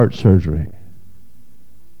heart surgery.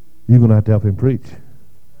 You're going to have to help him preach.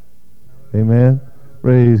 Amen.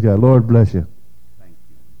 Praise God. Lord bless you. Thank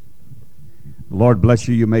you. Lord bless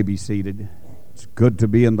you. You may be seated. It's good to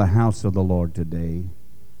be in the house of the Lord today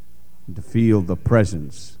and to feel the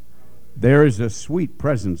presence. There is a sweet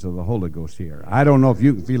presence of the Holy Ghost here. I don't know if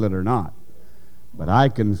you can feel it or not, but I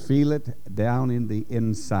can feel it down in the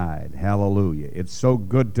inside. Hallelujah. It's so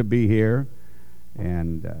good to be here.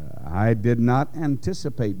 And I did not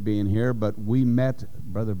anticipate being here, but we met,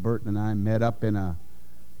 Brother Burton and I met up in a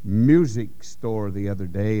music store the other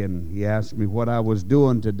day, and he asked me what I was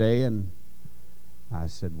doing today, and I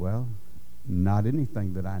said, well, not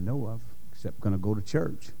anything that I know of, except going to go to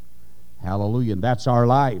church. Hallelujah. And that's our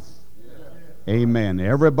life. Yeah. Amen.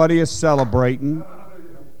 Everybody is celebrating.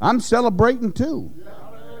 I'm celebrating too.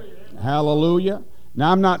 Hallelujah.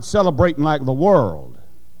 Now, I'm not celebrating like the world.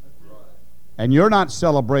 And you're not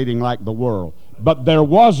celebrating like the world. But there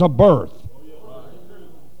was a birth.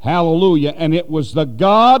 Hallelujah. And it was the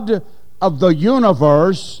God of the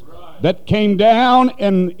universe that came down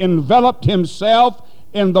and enveloped himself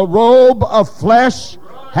in the robe of flesh.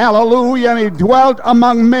 Hallelujah. And he dwelt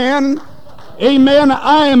among men. Amen.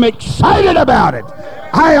 I am excited about it.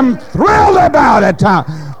 I am thrilled about it.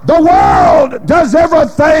 The world does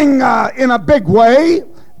everything in a big way.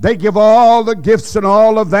 They give all the gifts and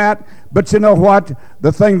all of that. But you know what?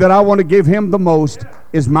 The thing that I want to give him the most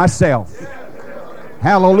is myself.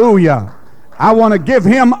 Hallelujah. I want to give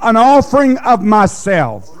him an offering of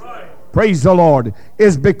myself. Praise the Lord.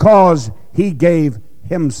 Is because he gave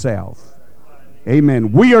himself.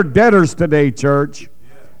 Amen. We are debtors today, church.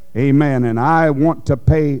 Amen. And I want to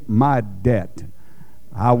pay my debt.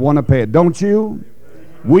 I want to pay it. Don't you?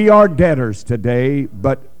 We are debtors today,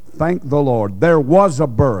 but thank the Lord. There was a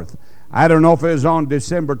birth. I don't know if it was on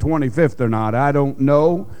December 25th or not. I don't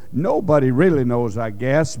know. Nobody really knows, I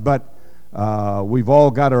guess, but we've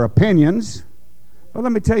all got our opinions. But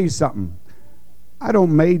let me tell you something. I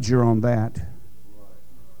don't major on that.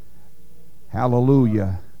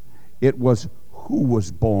 Hallelujah. It was who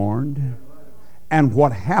was born and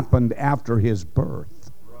what happened after his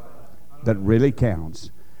birth that really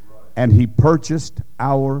counts. And he purchased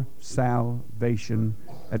our salvation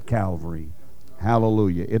at Calvary.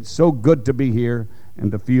 Hallelujah. It's so good to be here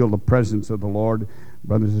and to feel the presence of the Lord.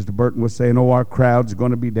 Brother and Sister Burton was saying, our crowd's going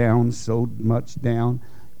to be down, so much down.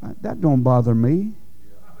 That don't bother me.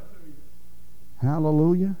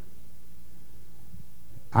 Hallelujah.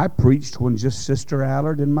 I preached when just Sister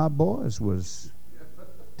Allard and my boys was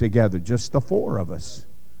together, just the four of us.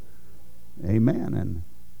 Amen.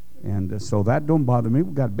 And so that don't bother me.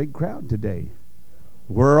 We've got a big crowd today.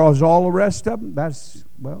 Whereas all the rest of them, that's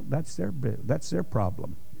their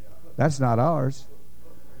problem. That's not ours.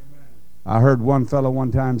 I heard one fellow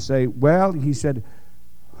one time say, he said,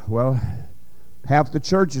 half the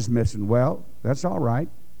church is missing. Well, that's all right.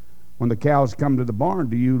 When the cows come to the barn,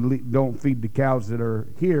 don't feed the cows that are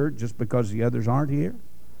here just because the others aren't here?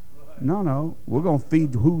 No. We're going to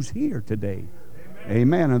feed who's here today.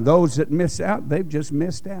 Amen. And those that miss out, they've just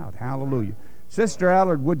missed out. Hallelujah. Sister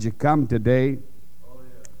Allard, would you come today?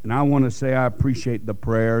 And I want to say I appreciate the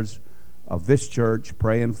prayers of this church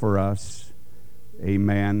praying for us.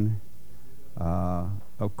 Amen.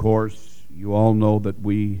 Of course, you all know that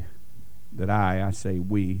we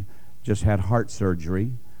just had heart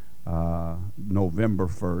surgery November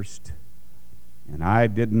 1st. And I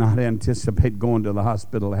did not anticipate going to the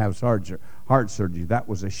hospital to have heart surgery. That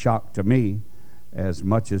was a shock to me as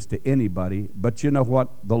much as to anybody. But you know what?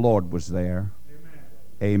 The Lord was there.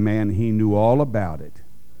 Amen. He knew all about it.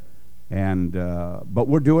 And but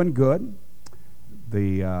we're doing good.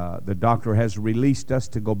 The doctor has released us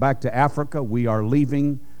to go back to Africa. We are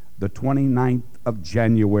leaving the 29th of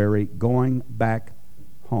January, going back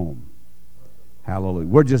home. Hallelujah.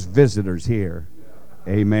 We're just visitors here.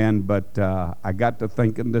 Amen. But I got to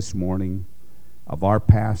thinking this morning of our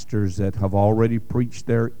pastors that have already preached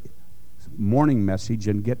their morning message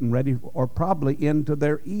and getting ready, or probably into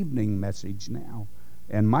their evening message now,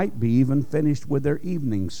 and might be even finished with their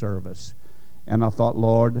evening service. And I thought,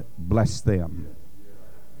 Lord, bless them.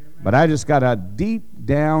 But I just got a deep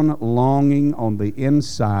down longing on the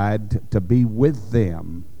inside to be with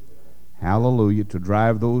them. Hallelujah. To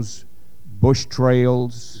drive those bush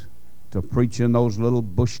trails, to preach in those little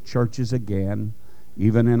bush churches again.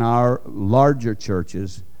 Even in our larger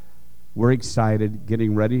churches, we're excited,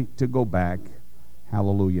 getting ready to go back.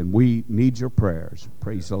 Hallelujah. And we need your prayers.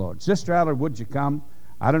 Praise the Lord. Sister Allard, would you come?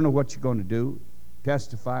 I don't know what you're going to do.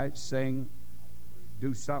 Testify, sing,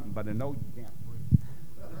 do something, but I know you can't preach.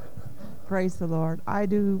 Praise the Lord. I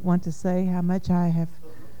do want to say how much I have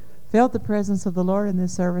felt the presence of the Lord in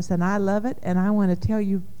this service, and I love it. And I want to tell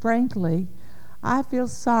you frankly, I feel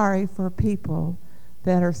sorry for people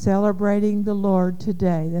that are celebrating the Lord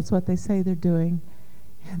today. That's what they say they're doing.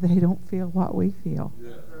 And they don't feel what we feel.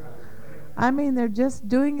 Yeah. I mean, they're just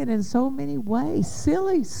doing it in so many ways,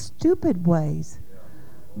 silly, stupid ways.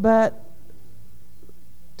 But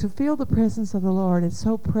to feel the presence of the Lord is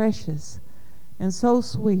so precious and so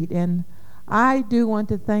sweet. And I do want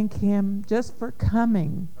to thank him just for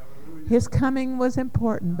coming. His coming was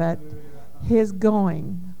important, but his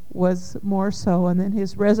going was more so. And then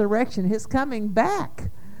his resurrection, his coming back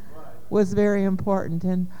was very important.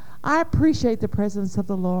 And I appreciate the presence of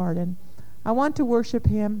the Lord. And I want to worship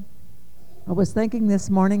him. I was thinking this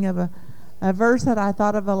morning of a verse that I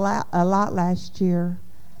thought of a lot last year.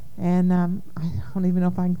 And I don't even know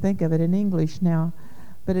if I can think of it in English now.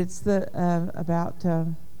 But it's about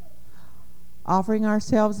offering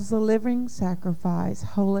ourselves as a living sacrifice,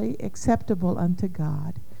 holy, acceptable unto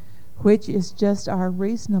God, which is just our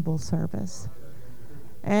reasonable service.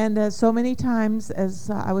 And so many times, as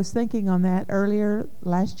I was thinking on that earlier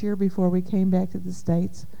last year before we came back to the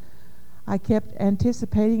States, I kept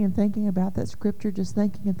anticipating and thinking about that scripture, just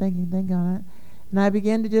thinking and thinking on it. And I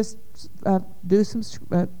began to just do some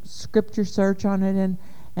scripture search on it.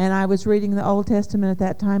 And I was reading the Old Testament at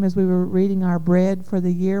that time as we were reading our bread for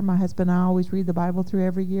the year. My husband and I always read the Bible through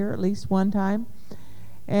every year, at least one time.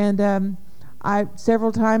 And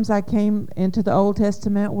several times I came into the Old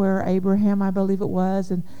Testament where Abraham, I believe it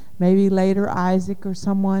was, and maybe later Isaac or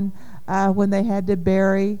someone, when they had to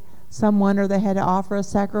bury someone or they had to offer a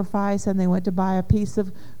sacrifice, and they went to buy a piece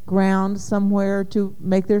of ground somewhere to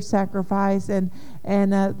make their sacrifice, and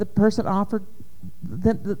the person offered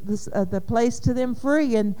the place to them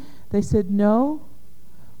free, and they said, "No,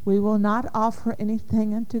 we will not offer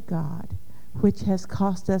anything unto God which has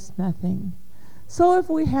cost us nothing." So if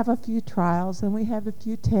we have a few trials and we have a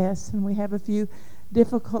few tests and we have a few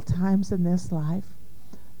difficult times in this life,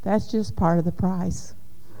 that's just part of the price.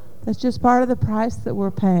 That's just part of the price that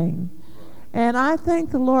we're paying. And I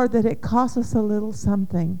thank the Lord that it costs us a little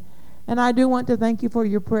something. And I do want to thank you for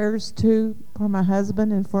your prayers too, for my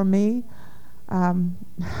husband and for me.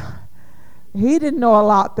 He didn't know a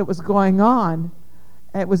lot that was going on.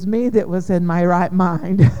 It was me that was in my right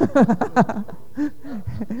mind.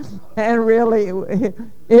 And really,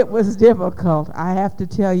 it was difficult. I have to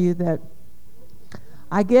tell you that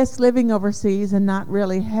I guess living overseas and not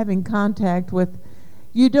really having contact with,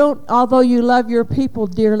 you don't, although you love your people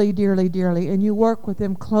dearly, dearly, dearly, and you work with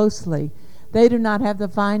them closely, they do not have the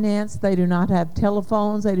finance, they do not have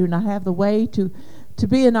telephones, they do not have the way to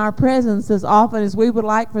be in our presence as often as we would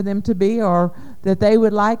like for them to be, or that they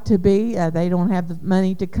would like to be. They don't have the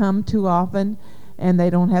money to come too often, and they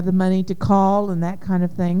don't have the money to call and that kind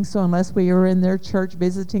of thing. So unless we are in their church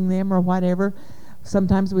visiting them or whatever,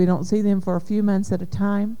 sometimes we don't see them for a few months at a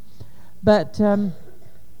time. But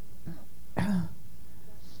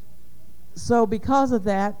so because of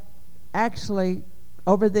that, actually,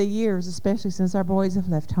 over the years, especially since our boys have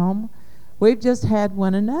left home, we've just had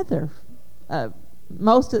one another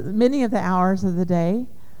many of the hours of the day.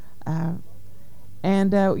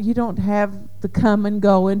 And you don't have the come and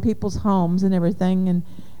go in people's homes and everything, and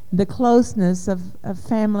the closeness of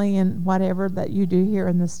family and whatever that you do here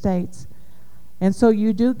in the States. And so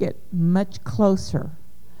you do get much closer.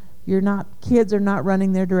 Kids are not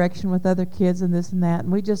running their direction with other kids and this and that,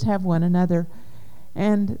 and we just have one another.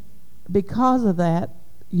 And because of that,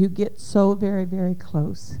 you get so very, very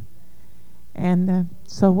close. And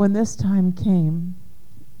so when this time came,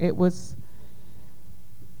 it was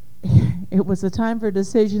a time for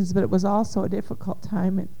decisions, but it was also a difficult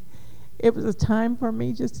time. And it was a time for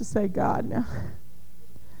me just to say, "God, now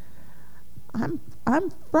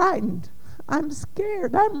I'm frightened. I'm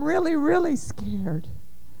scared. I'm really, really scared."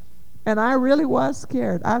 And I really was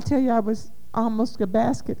scared. I'll tell you, I was almost a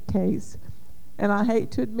basket case. And I hate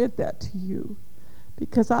to admit that to you,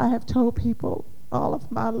 because I have told people all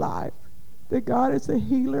of my life that God is a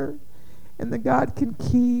healer and that God can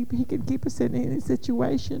keep. He can keep us in any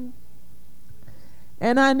situation.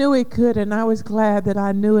 And I knew he could, and I was glad that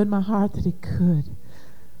I knew in my heart that he could.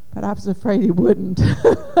 But I was afraid he wouldn't.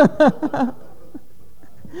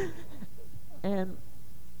 And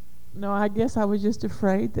no, I guess I was just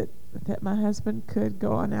afraid that my husband could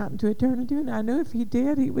go on out into eternity. And I knew if he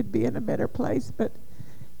did, he would be in a better place. But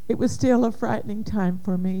it was still a frightening time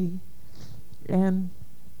for me. And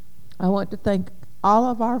I want to thank all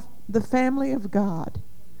of the family of God.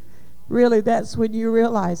 Really, that's when you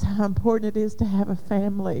realize how important it is to have a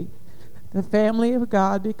family. The family of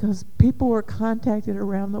God, because people were contacted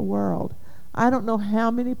around the world. I don't know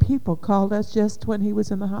how many people called us just when he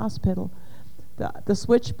was in the hospital. The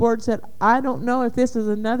switchboard said, I don't know if this is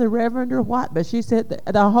another reverend or what, but she said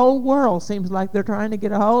the whole world seems like they're trying to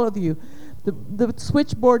get a hold of you. The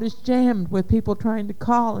switchboard is jammed with people trying to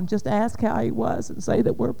call and just ask how he was and say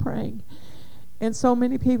that we're praying. And so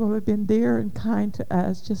many people have been dear and kind to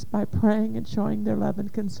us just by praying and showing their love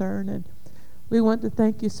and concern. And we want to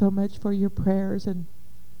thank you so much for your prayers. And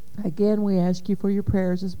again, we ask you for your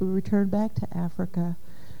prayers as we return back to Africa.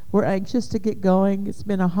 We're anxious to get going. It's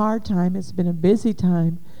been a hard time. It's been a busy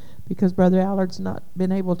time because Brother Allard's not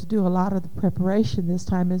been able to do a lot of the preparation this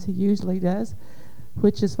time as he usually does,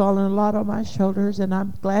 which has fallen a lot on my shoulders, and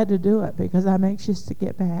I'm glad to do it because I'm anxious to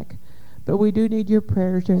get back. But we do need your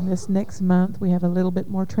prayers during this next month. We have a little bit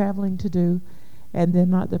more traveling to do, and then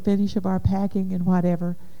not the finish of our packing and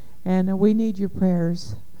whatever. And we need your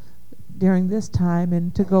prayers during this time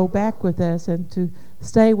and to go back with us and to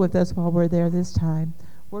stay with us while we're there this time.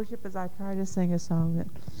 Worship as I try to sing a song that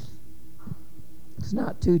it's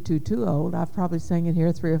not too old. I've probably sang it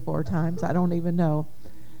here 3 or 4 times. I don't even know.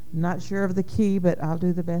 I'm not sure of the key, but I'll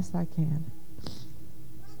do the best I can.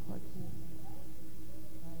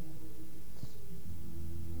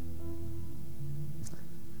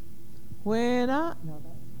 When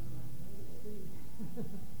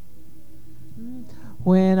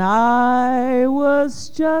I was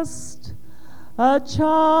just a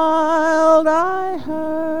child, I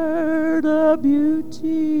heard a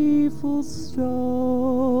beautiful story,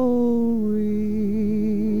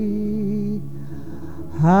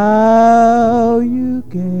 how you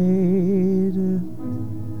gave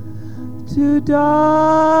to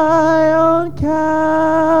die on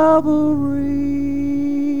Calvary.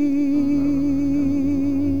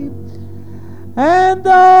 And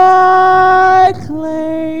I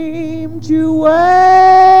claimed you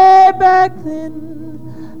way back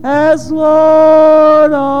then as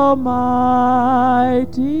Lord Almighty.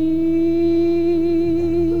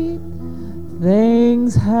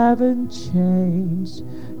 Things haven't changed.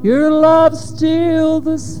 Your love's still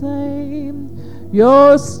the same.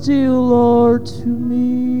 You're still Lord to me.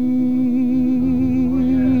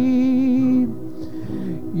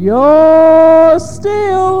 You're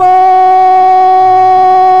still Lord.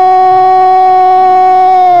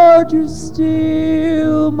 You're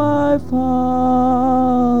still my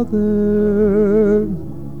Father.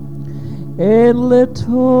 In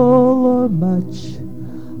little or much,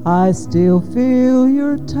 I still feel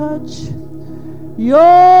your touch.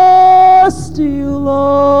 You're still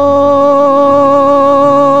Lord.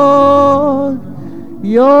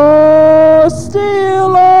 You're still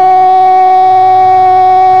Lord.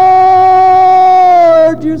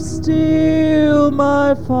 You're still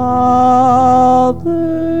my Father.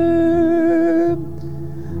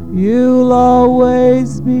 You'll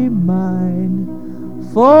always be mine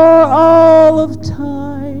for all of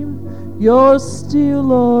time. You're still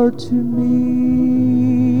Lord to me.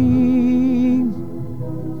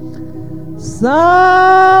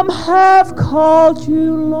 Some have called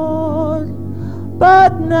you Lord,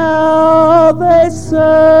 but now they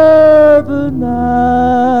serve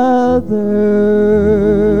another.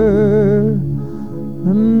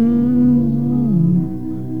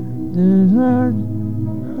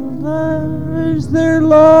 There's their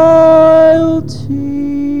loyalty.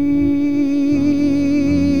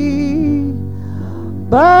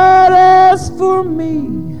 But as for me,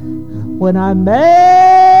 when I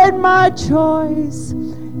made my choice,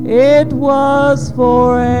 it was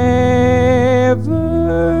forever,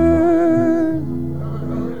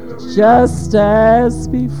 just as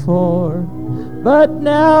before. But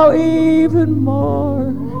now even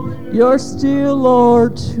more, you're still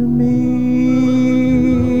Lord to me.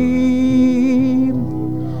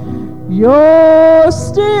 You're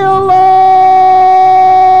still Lord.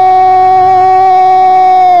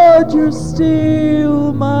 You're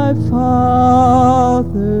still my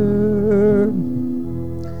Father.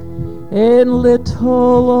 In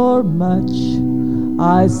little or much,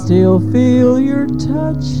 I still feel your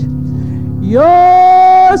touch.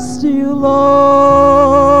 You're still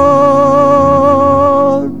Lord.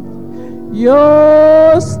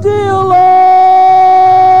 You're still Lord.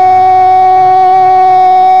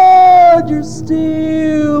 You're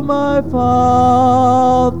still my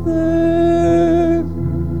Father.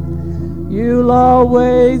 You'll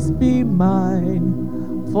always be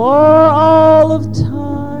mine for all of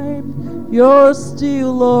time. You're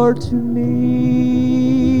still Lord to me.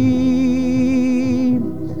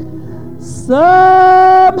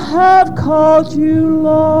 Some have called you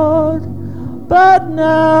Lord, but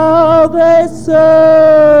now they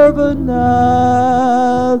serve another.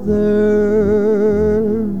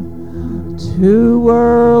 To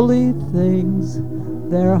worldly things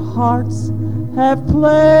their hearts have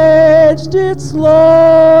pledged its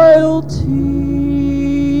loyalty.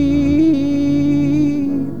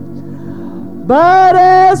 But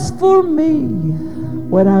as for me,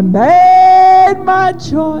 when I made my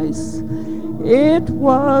choice, it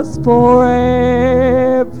was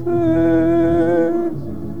forever,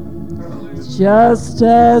 just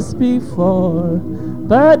as before,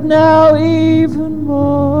 but now even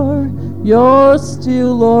more, you're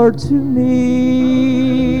still Lord to me.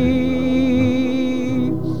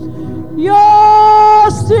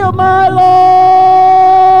 You're still my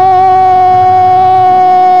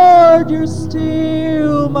Lord, you're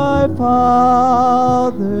still my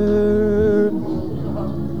Father.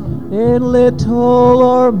 In little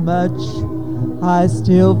or much, I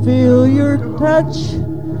still feel your touch.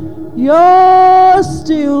 You're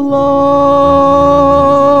still Lord.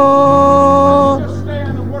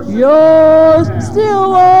 You're still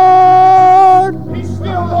Lord. He's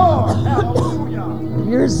still Lord. Hallelujah.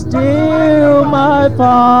 You're still my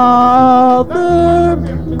Father.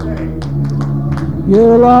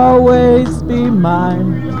 You'll always be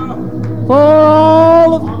mine for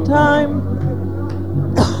all of time.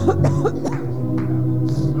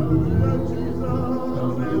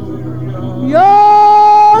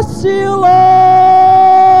 You're still Lord,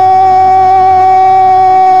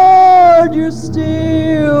 you're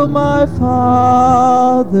still my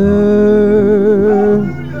Father.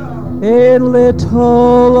 In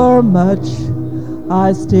little or much,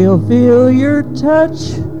 I still feel your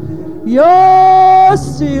touch. You're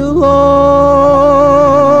still Lord,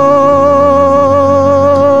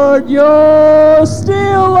 you're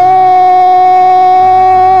still Lord,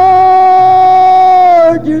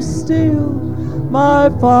 you're still my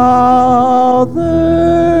Father,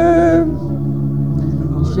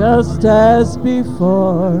 just as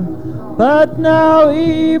before, but now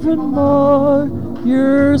even more,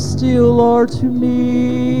 you're still Lord to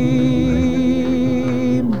me.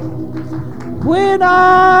 When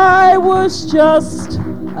I was just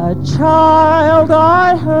a child,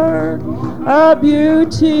 I heard a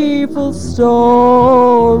beautiful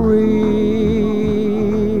story,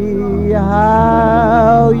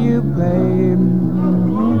 how you came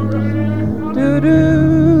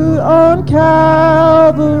on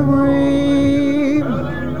Calvary,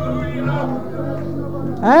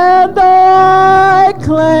 and I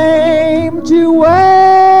claimed you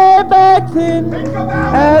way back then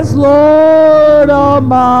as Lord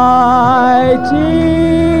Almighty.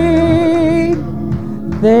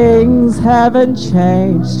 Things haven't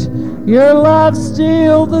changed, your love's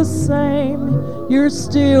still the same, you're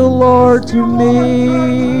still Lord to me.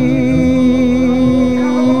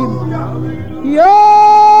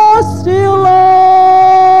 You're still Lord,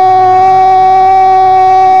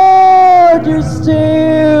 you're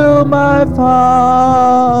still my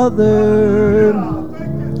Father.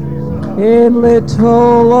 In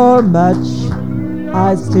little or much,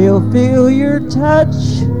 I still feel your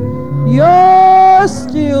touch. You're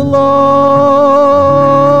still Lord,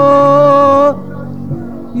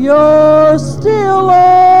 you're still Lord,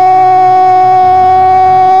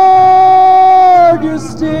 you're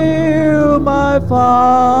still my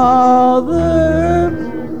Father.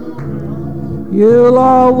 You'll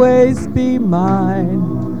always be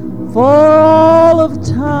mine for all of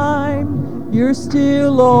time. You're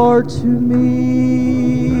still Lord to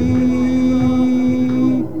me.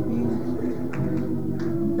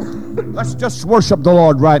 Let's just worship the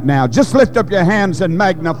Lord right now. Just lift up your hands and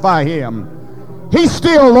magnify Him. He's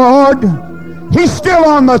still Lord. He's still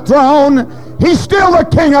on the throne. He's still the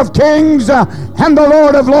King of Kings and the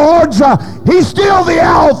Lord of Lords. He's still the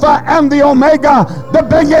Alpha and the Omega, the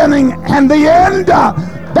beginning and the end.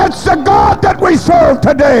 That's the God that we serve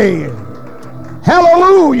today.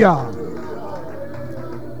 Hallelujah.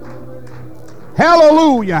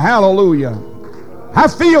 Hallelujah. Hallelujah. I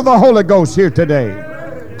feel the Holy Ghost here today.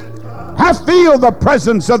 I feel the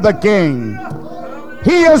presence of the King.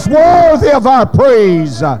 He is worthy of our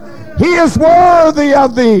praise. He is worthy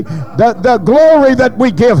of the glory that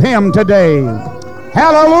we give Him today.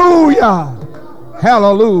 Hallelujah.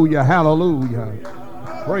 Hallelujah. Hallelujah.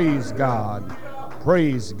 Praise God.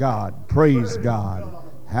 Praise God. Praise God.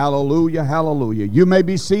 Hallelujah. Hallelujah. You may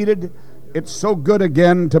be seated. It's so good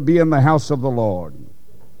again to be in the house of the Lord.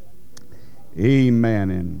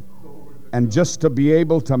 Amen. And just to be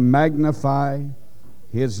able to magnify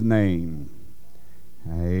His name.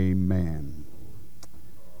 Amen.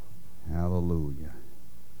 Hallelujah.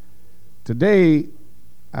 Today,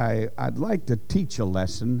 I'd like to teach a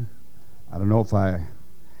lesson. I don't know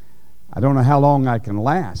how long I can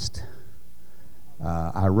last.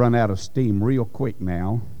 I run out of steam real quick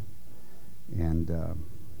now, and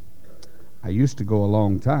I used to go a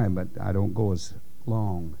long time, but I don't go as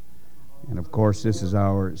long. And of course, this is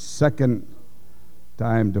our second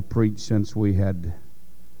time to preach since we had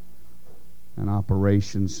an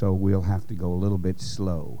operation, so we'll have to go a little bit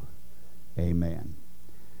slow. Amen.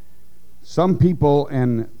 Some people,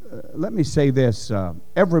 and let me say this,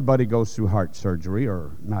 everybody goes through heart surgery,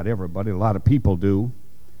 or not everybody, a lot of people do.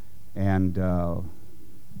 And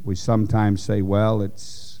we sometimes say, well,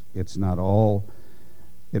 it's not all.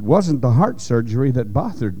 It wasn't the heart surgery that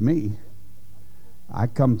bothered me. I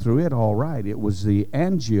come through it all right. It was the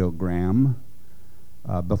angiogram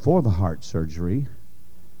before the heart surgery,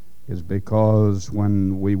 is because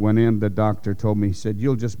when we went in, the doctor told me, he said,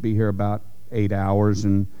 you'll just be here about 8 hours,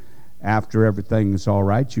 and after everything's all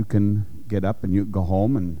right, you can get up and you can go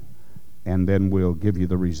home, and then we'll give you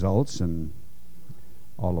the results and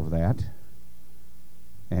all of that.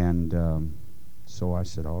 And so I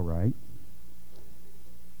said, all right.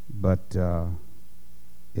 But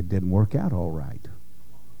it didn't work out all right,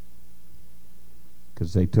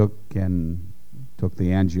 because they took the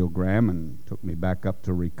angiogram and took me back up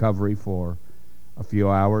to recovery for a few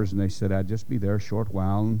hours, and they said I'd just be there a short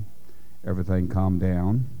while and everything calmed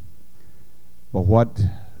down. But what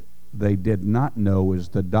they did not know is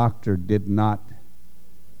the doctor did not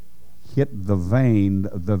hit the vein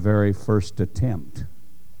the very first attempt,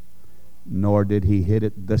 nor did he hit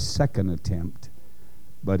it the second attempt,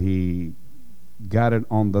 but he got it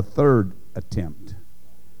on the third attempt.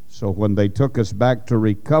 So when they took us back to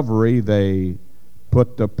recovery, they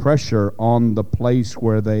put the pressure on the place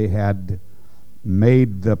where they had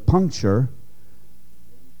made the puncture,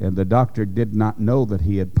 and the doctor did not know that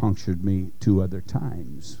he had punctured me 2 other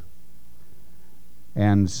times.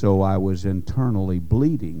 And so I was internally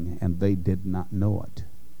bleeding, and they did not know it.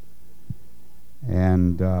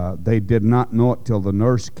 And they did not know it till the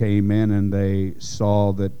nurse came in, and they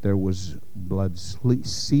saw that there was blood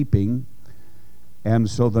seeping. And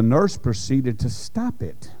so the nurse proceeded to stop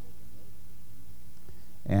it.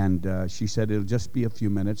 And she said, it'll just be a few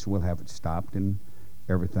minutes, we'll have it stopped and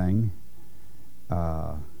everything.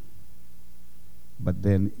 But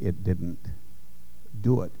then it didn't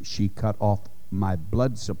do it. She cut off my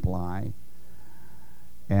blood supply,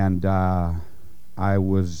 and my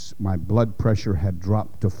blood pressure had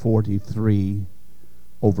dropped to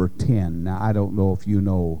 43/10. Now, I don't know if you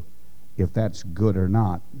know if that's good or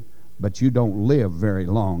not, but you don't live very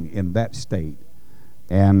long in that state.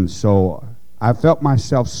 And so I felt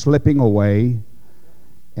myself slipping away,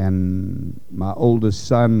 and my oldest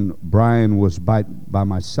son, Brian, was by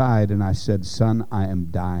my side, and I said, son, I am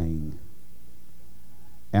dying.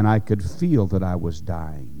 And I could feel that I was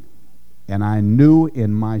dying. And I knew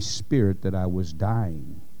in my spirit that I was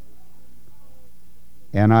dying.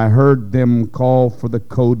 And I heard them call for the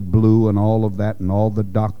code blue and all of that, and all the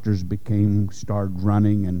doctors started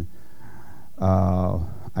running, and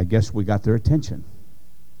I guess we got their attention.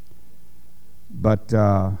 But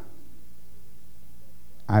I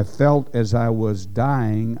felt as I was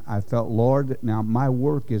dying, I felt, Lord, now my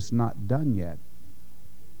work is not done yet.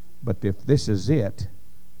 But if this is it,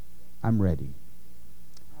 I'm ready.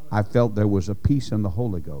 I felt there was a peace in the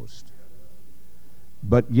Holy Ghost.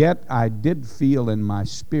 But yet I did feel in my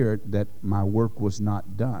spirit that my work was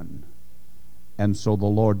not done. And so the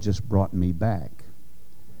Lord just brought me back.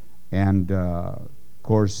 And of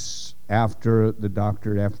course, after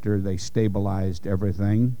they stabilized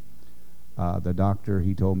everything, the doctor,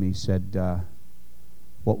 he told me, he said,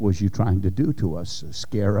 what was you trying to do to us?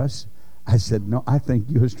 Scare us? I said, no, I think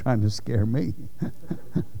you was trying to scare me.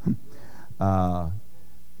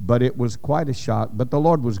 But it was quite a shock. But the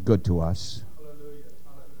Lord was good to us. Hallelujah.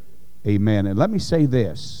 Amen. And let me say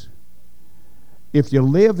this. If you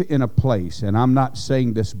live in a place, and I'm not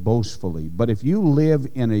saying this boastfully, but if you live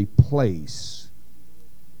in a place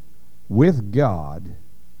with God,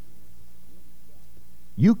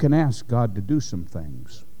 you can ask God to do some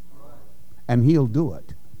things, and He'll do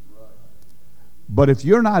it. But if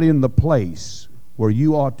you're not in the place where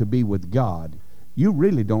you ought to be with God, you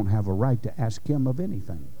really don't have a right to ask Him of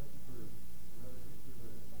anything.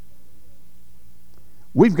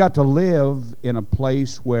 We've got to live in a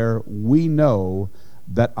place where we know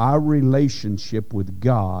that our relationship with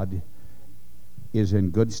God is in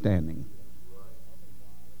good standing.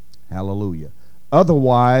 Hallelujah.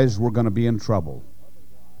 Otherwise, we're going to be in trouble.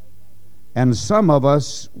 And some of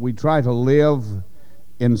us, we try to live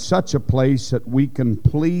in such a place that we can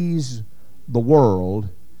please the world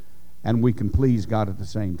and we can please God at the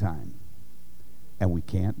same time. And we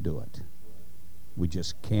can't do it. We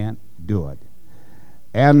just can't do it.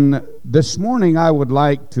 And this morning I would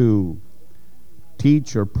like to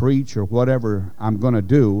teach or preach or whatever I'm going to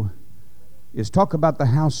do is talk about the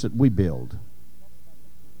house that we build.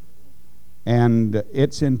 And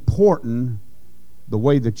it's important the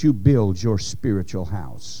way that you build your spiritual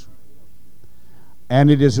house.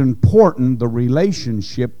 And it is important the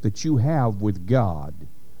relationship that you have with God.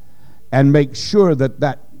 And make sure that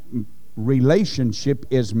that relationship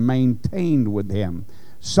is maintained with Him.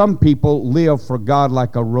 Some people live for God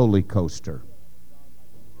like a roller coaster.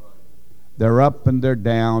 They're up and they're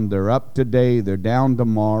down. They're up today, they're down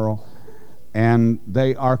tomorrow. And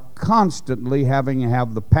they are constantly having to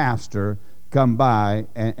have the pastor come by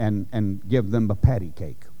and give them a patty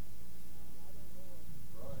cake.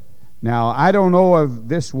 Now, I don't know if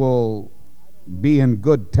this will be in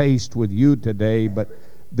good taste with you today, but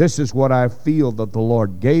this is what I feel that the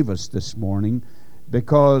Lord gave us this morning,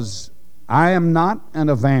 because I am not an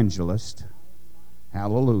evangelist.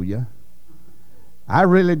 Hallelujah. I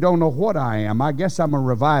really don't know what I am. I guess I'm a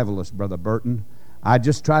revivalist, Brother Burton. I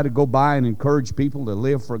just try to go by and encourage people to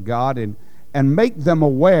live for God and make them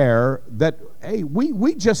aware that, hey,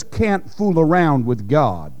 we just can't fool around with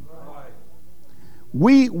God.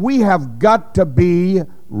 We have got to be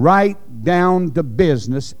right down to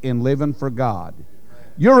business in living for God.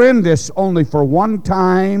 You're in this only for one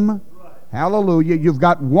time. Hallelujah. You've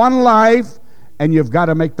got one life, and you've got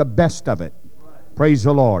to make the best of it. Praise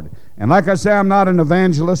the Lord. And like I say, I'm not an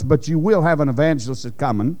evangelist, but you will have an evangelist that's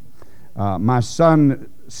coming. My son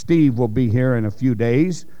Steve will be here in a few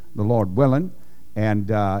days, the Lord willing, and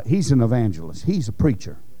he's an evangelist. He's a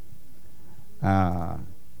preacher. I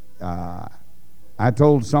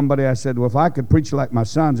told somebody, I said, well, if I could preach like my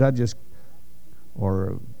sons, I'd just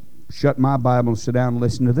shut my Bible and sit down and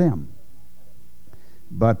listen to them.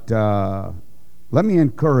 But let me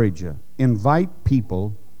encourage you. Invite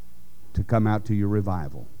people to come out to your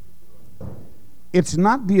revival. It's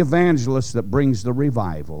not the evangelist that brings the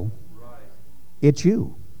revival. It's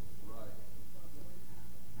you.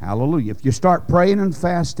 Hallelujah. If you start praying and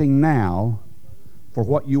fasting now for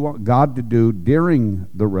what you want God to do during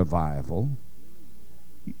the revival,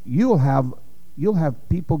 you'll have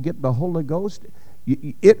people get the Holy Ghost.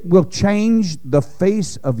 It will change the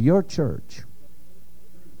face of your church.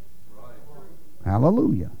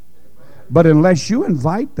 Hallelujah. But unless you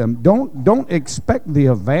invite them, don't expect the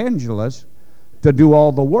evangelist to do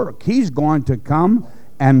all the work. He's going to come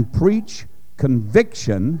and preach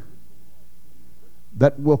conviction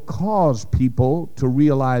that will cause people to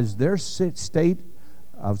realize their state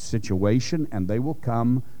of situation, and they will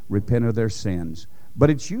come repent of their sins. But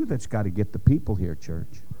it's you that's got to get the people here,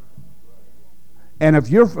 church. And if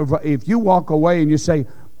you walk away and you say,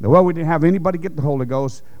 well, we didn't have anybody get the Holy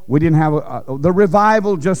Ghost, we didn't have the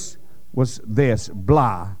revival just was this,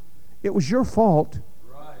 blah. It was your fault.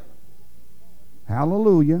 Right.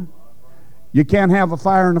 Hallelujah. You can't have a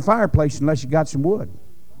fire in the fireplace unless you got some wood.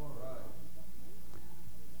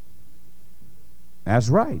 That's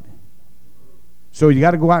right. So you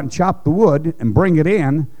got to go out and chop the wood and bring it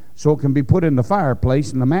in so it can be put in the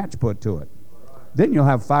fireplace and the match put to it. Then you'll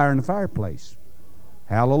have fire in the fireplace.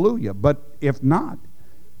 Hallelujah. But if not,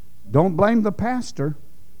 don't blame the pastor.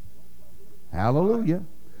 Hallelujah.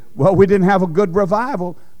 Well, we didn't have a good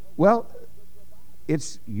revival. Well,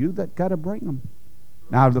 it's you that got to bring them.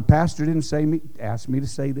 Now, the pastor didn't ask me to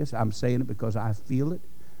say this. I'm saying it because I feel it.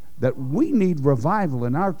 That we need revival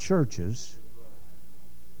in our churches.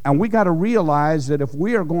 And we got to realize that if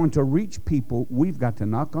we are going to reach people, we've got to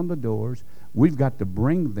knock on the doors. We've got to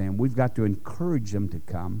bring them. We've got to encourage them to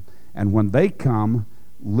come. And when they come,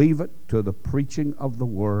 leave it to the preaching of the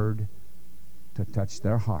Word to touch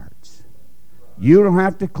their hearts. You don't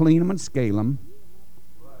have to clean them and scale them.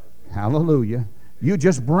 Hallelujah. You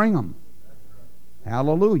just bring them.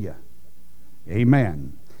 Hallelujah.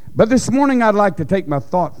 Amen. But this morning I'd like to take my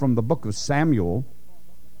thought from the book of Samuel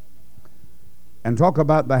and talk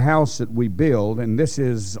about the house that we build. And this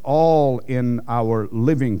is all in our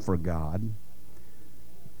living for God.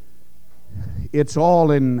 It's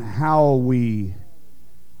all in how we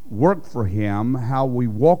work for Him, how we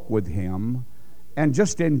walk with Him, and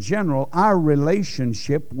just in general, our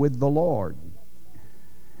relationship with the Lord.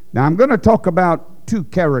 Now, I'm going to talk about two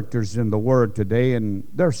characters in the Word today, and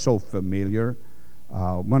they're so familiar.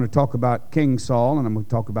 I'm going to talk about King Saul, and I'm going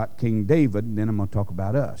to talk about King David, and then I'm going to talk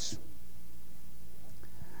about us.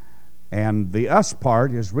 And the us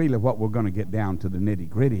part is really what we're going to get down to the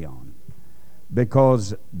nitty-gritty on.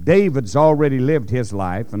 Because David's already lived his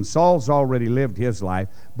life, and Saul's already lived his life,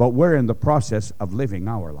 but we're in the process of living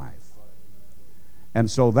our life. And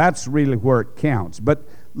so that's really where it counts. But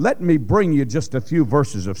let me bring you just a few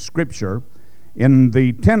verses of Scripture, In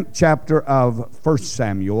the 10th chapter of 1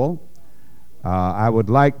 Samuel, I would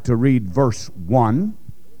like to read verse 1.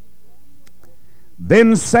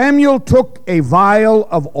 Then Samuel took a vial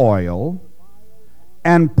of oil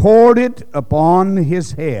and poured it upon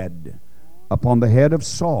his head, upon the head of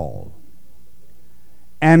Saul,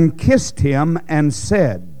 and kissed him and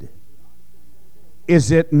said, Is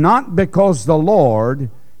it not because the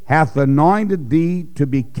Lord hath anointed thee to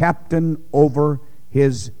be captain over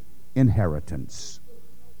his inheritance?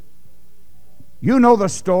 You know the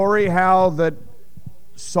story how that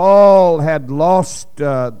Saul had lost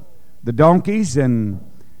the donkeys, and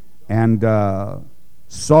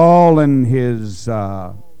Saul and his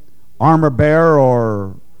armor bearer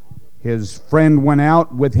or his friend went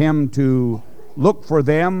out with him to look for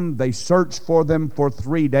them. They searched for them for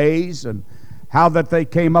 3 days, and how that they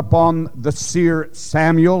came upon the seer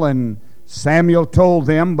Samuel, and Samuel told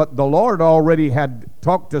them, but the Lord already had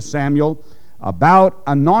talked to Samuel about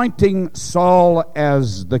anointing Saul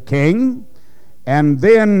as the king. And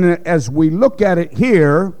then as we look at it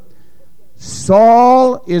here,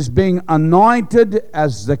 Saul is being anointed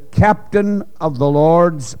as the captain of the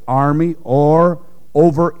Lord's army, or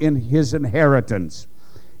over in his inheritance.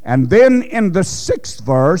 And then in the 6th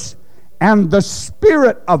verse, and the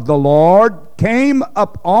Spirit of the Lord came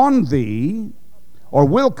upon thee, or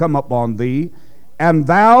will come upon thee, and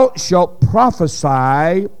thou shalt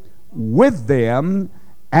prophesy with them,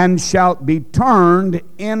 and shalt be turned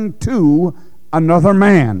into another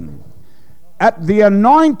man. At the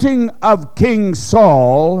anointing of King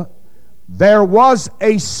Saul, there was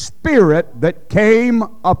a spirit that came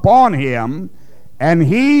upon him, and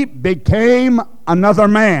he became another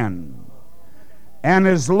man. And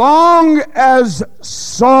as long as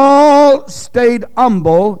Saul stayed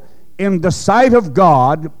humble in the sight of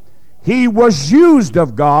God, he was used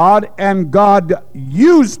of God, and God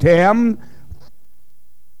used him.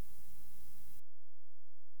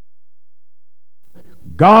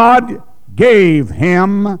 God gave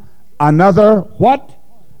him another what?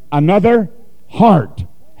 Another heart.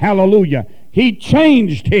 Hallelujah. He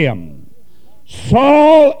changed him.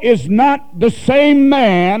 Saul is not the same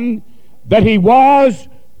man that he was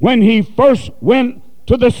when he first went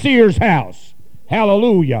to the seer's house.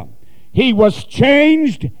 Hallelujah. He was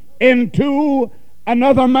changed into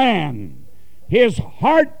another man. His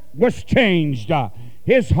heart was changed.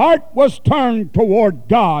 His heart was turned toward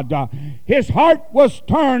God. His heart was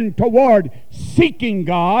turned toward seeking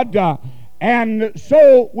God. And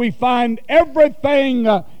so we find everything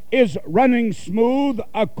is running smooth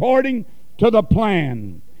according to the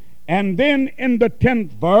plan. And then in the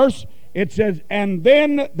 10th verse, it says, And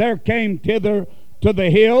then there came thither to the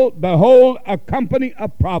hill, behold, a company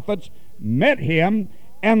of prophets met him,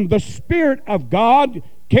 and the Spirit of God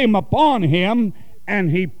came upon him,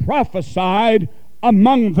 and he prophesied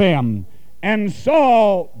among them. And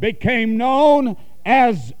Saul became known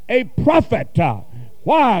as a prophet.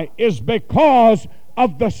 Why? Is because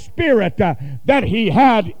of the Spirit that he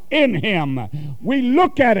had in him. We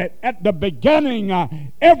look at it at the beginning,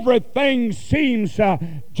 everything seems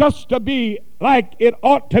just to be like it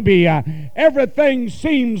ought to be. Everything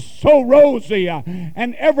seems so rosy,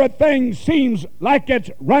 and everything seems like it's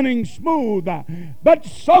running smooth. But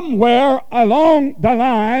somewhere along the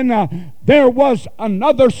line, there was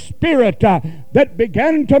another spirit that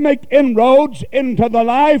began to make inroads into the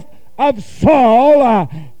life of Saul,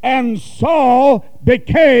 and Saul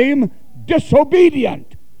became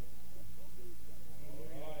disobedient.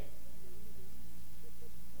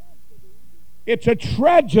 It's a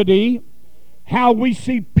tragedy how we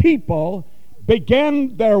see people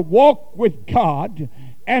begin their walk with God,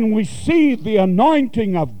 and we see the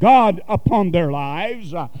anointing of God upon their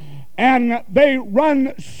lives, and they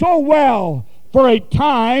run so well for a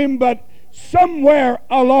time, but somewhere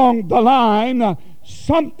along the line,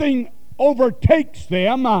 something overtakes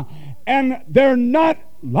them, and they're not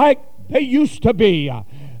like they used to be.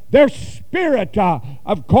 Their spirit,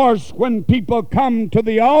 of course, when people come to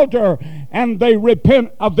the altar and they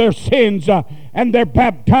repent of their sins, and they're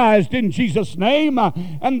baptized in Jesus' name,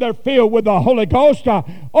 and they're filled with the Holy Ghost,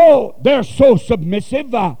 they're so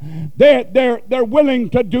submissive. They're willing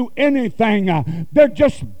to do anything. They're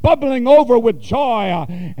just bubbling over with joy.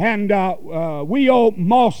 And we old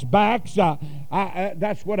mossbacks,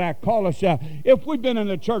 that's what I call us. If we've been in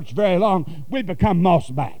the church very long, we become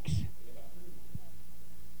mossbacks.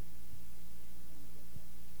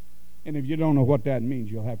 And if you don't know what that means,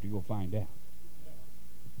 you'll have to go find out.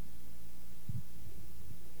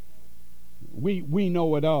 We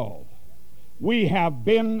know it all. We have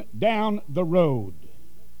been down the road.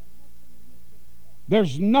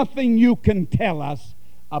 There's nothing you can tell us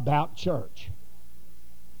about church.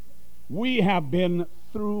 we have been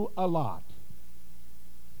through a lot.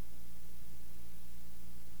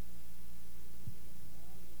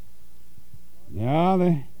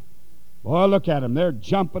 Yeah, boy, look at them. They're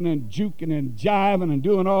jumping and juking and jiving and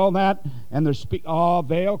doing all that. And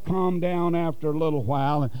they'll calm down after a little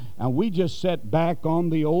while. And we just sit back on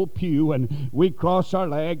the old pew and we cross our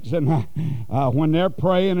legs. And when they're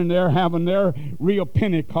praying and they're having their real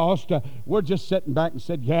Pentecost, we're just sitting back and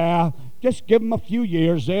said, yeah, just give them a few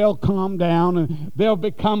years. They'll calm down and they'll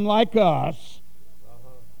become like us.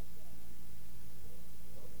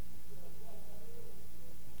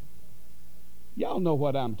 Y'all know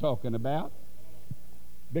what I'm talking about,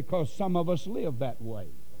 because some of us live that way.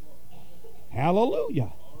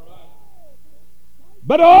 Hallelujah.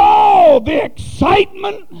 But the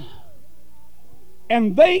excitement,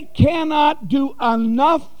 and they cannot do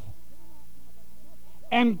enough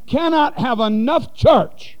and cannot have enough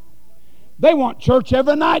church. They want church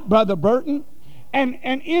every night, Brother Burton. And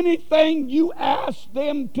anything you ask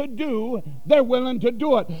them to do, they're willing to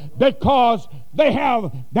do it because they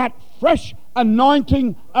have that fresh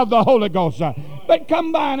anointing of the Holy Ghost. But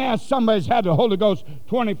come by and ask somebody who's had the Holy Ghost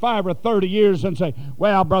 25 or 30 years and say,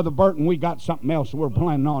 well, Brother Burton, we got something else we're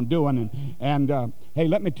planning on doing. And hey,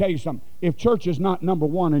 let me tell you something. If church is not number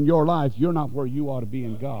one in your life, you're not where you ought to be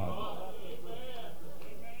in God.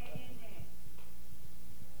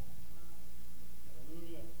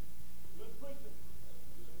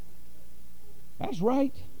 That's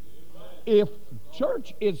right. If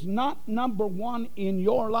church is not number one in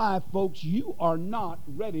your life, folks, you are not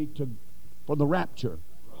ready for the rapture.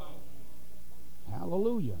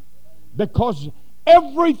 Hallelujah. Because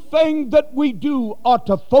everything that we do ought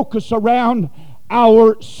to focus around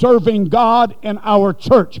our serving God and our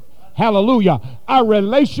church. Hallelujah. Our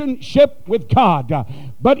relationship with God.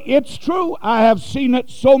 But it's true. I have seen it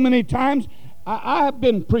so many times. I have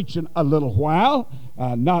been preaching a little while.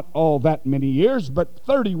 Not all that many years, but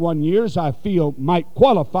 31 years I feel might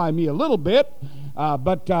qualify me a little bit.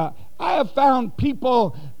 But I have found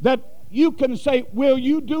people that you can say, will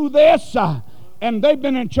you do this? And they've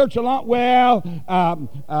been in church a lot. Well,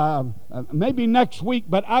 maybe next week,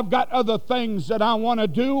 but I've got other things that I want to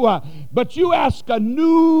do. But you ask a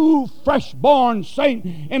new, fresh-born saint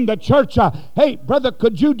in the church, hey, brother,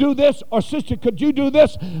 could you do this? Or sister, could you do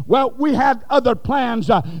this? Well, we had other plans,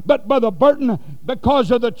 but Brother Burton, because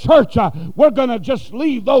of the church, we're going to just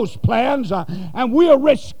leave those plans, and we'll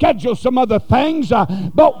reschedule some other things.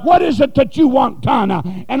 But what is it that you want done?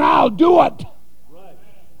 And I'll do it.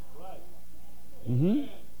 Mm-hmm.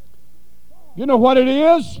 You know what it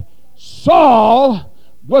is? Saul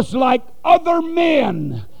was like other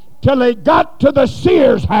men till he got to the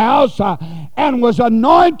seer's house and was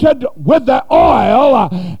anointed with the oil,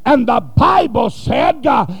 and the Bible said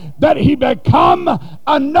that he become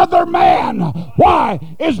another man. Why?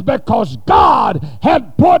 It's because God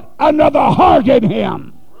had put another heart in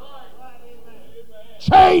him,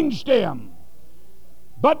 changed him.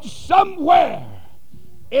 But somewhere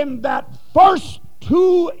in that first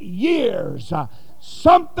 2 years,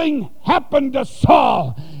 something happened to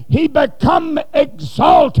Saul. He become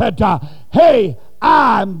exalted. Hey,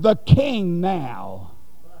 I'm the king now.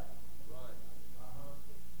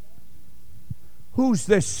 Who's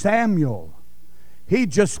this Samuel? He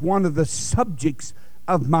just one of the subjects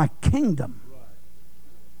of my kingdom.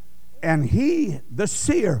 And he, the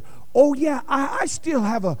seer, oh yeah, I still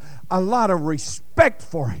have a lot of respect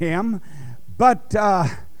for him. But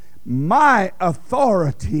my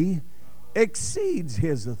authority exceeds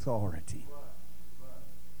his authority.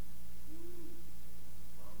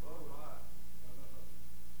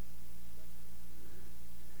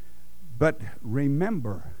 But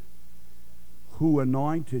remember who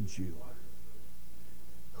anointed you.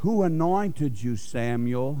 Who anointed you,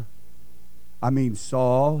 Saul?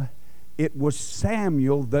 It was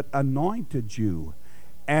Samuel that anointed you.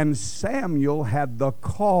 And Samuel had the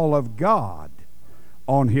call of God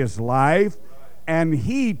on his life, and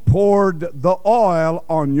he poured the oil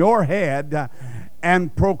on your head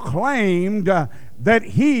and proclaimed that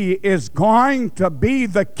he is going to be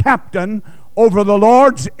the captain over the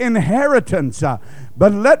Lord's inheritance.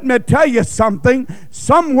 But let me tell you something.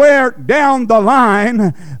 Somewhere down the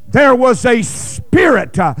line, there was a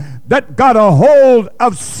spirit that got a hold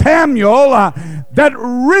of Samuel that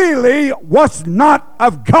really was not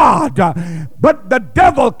of God. But the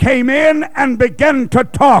devil came in and began to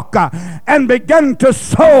talk and began to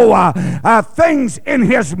sow things in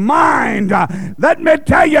his mind. Let me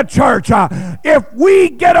tell you, church, if we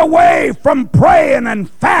get away from praying and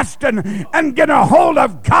fasting and get a hold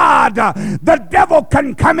of God, the devil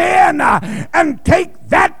can come in and take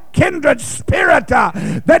that kindred spirit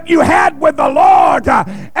that you had with the Lord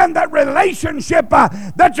and that relationship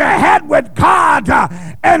that you had with God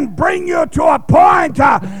and bring you to a point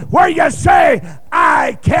where you say,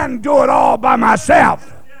 I can do it all by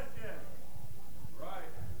myself.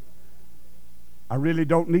 I really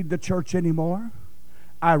don't need the church anymore.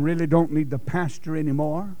 I really don't need the pastor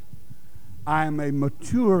anymore. I am a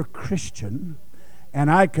mature Christian,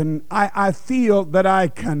 and I feel that I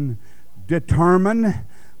can determine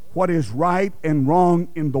what is right and wrong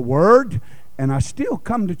in the Word, and I still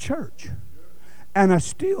come to church, and I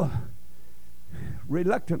still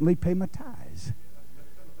reluctantly pay my tithes.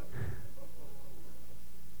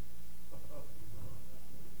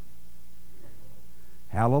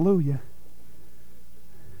 Hallelujah.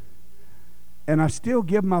 And I still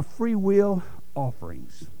give my free will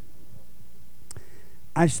offerings.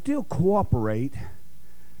 I still cooperate,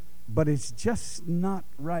 but it's just not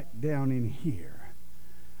right down in here.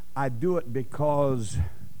 I do it because,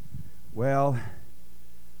 I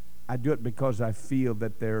do it because I feel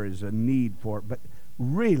that there is a need for it. But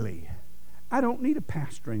really, I don't need a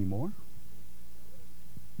pastor anymore.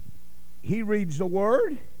 He reads the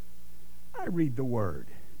Word, I read the Word.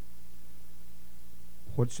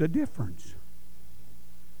 What's the difference?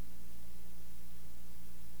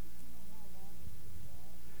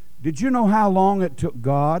 Did you know how long it took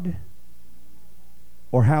God,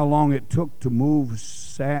 or how long it took to move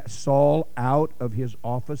Saul out of his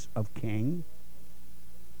office of king?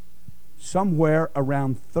 Somewhere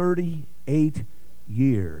around 38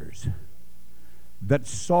 years that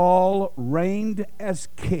Saul reigned as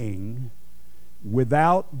king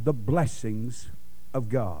without the blessings of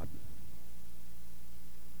God.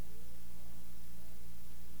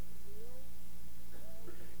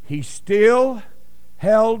 He still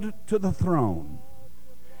held to the throne.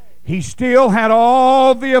 He still had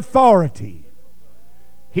all the authority.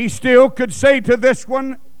 He still could say to this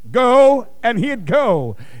one, go, and he'd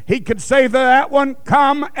go. He could say to that one,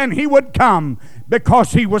 come, and he would come,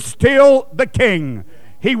 because he was still the king.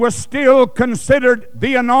 He was still considered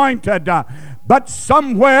the anointed. But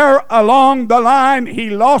somewhere along the line he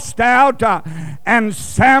lost out, and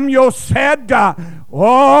Samuel said,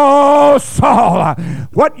 oh, Saul,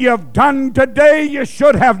 what you've done today you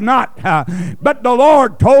should have not. But the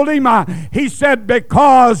Lord told him, he said,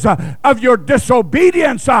 because of your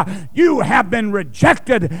disobedience, you have been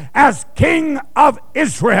rejected as king of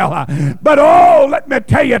Israel. But oh, let me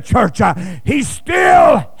tell you, church, he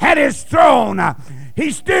still had his throne.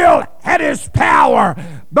 He still had his power,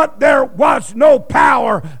 but there was no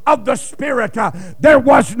power of the Spirit. There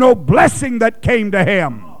was no blessing that came to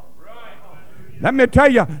him. Let me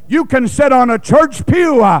tell you, you can sit on a church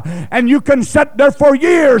pew and you can sit there for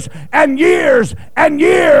years and years and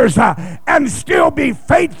years and still be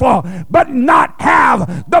faithful, but not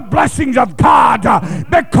have the blessings of God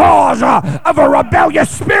because of a rebellious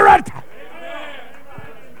spirit.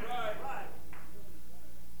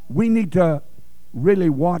 We need to really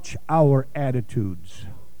watch our attitudes.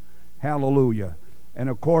 Hallelujah. And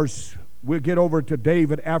of course, we'll get over to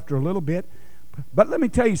David after a little bit. But let me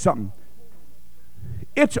tell you something.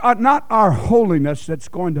 It's not our holiness that's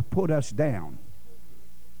going to put us down.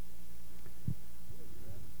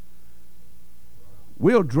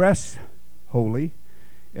 We'll dress holy,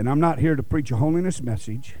 and I'm not here to preach a holiness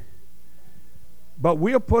message, but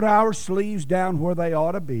we'll put our sleeves down where they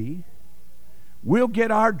ought to be. We'll get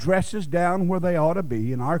our dresses down where they ought to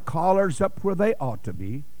be and our collars up where they ought to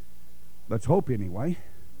be. Let's hope anyway.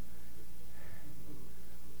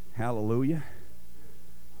 Hallelujah.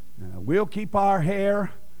 We'll keep our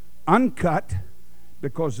hair uncut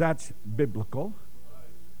because that's biblical.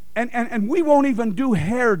 And we won't even do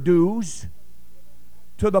hairdos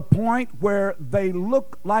to the point where they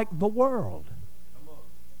look like the world.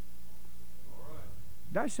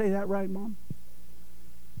 Did I say that right, Mom?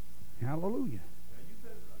 Hallelujah.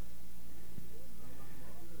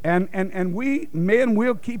 And we men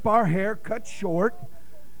will keep our hair cut short,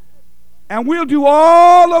 and we'll do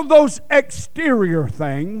all of those exterior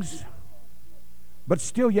things, but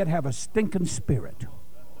still yet have a stinking spirit.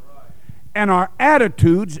 And our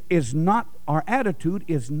attitude is not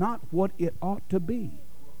what it ought to be.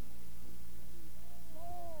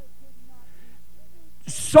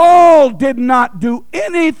 Saul did not do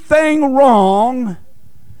anything wrong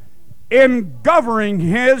in governing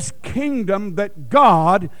his kingdom that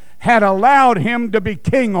God had allowed him to be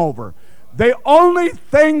king over. The only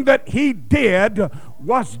thing that he did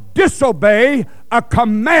was disobey a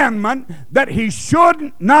commandment that he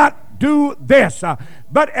should not do this.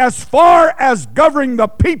 But as far as governing the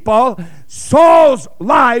people, Saul's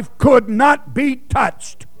life could not be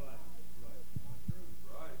touched.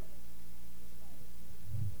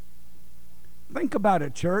 Think about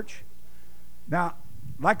it, church. Now,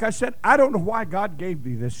 like I said, I don't know why God gave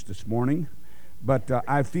me this morning, but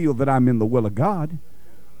I feel that I'm in the will of God.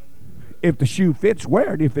 If the shoe fits,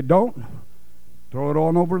 wear it. If it don't, throw it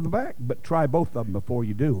on over the back. But try both of them before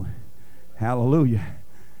you do. Hallelujah.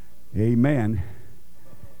 Amen.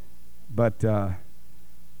 But our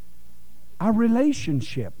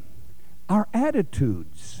relationship, our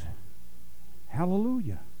attitudes,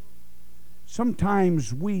 hallelujah.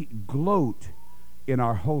 Sometimes we gloat in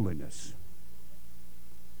our holiness.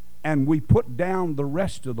 And we put down the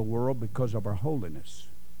rest of the world because of our holiness.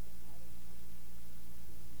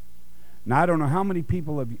 Now, I don't know how many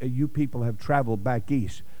you people have traveled back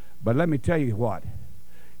east, but let me tell you what.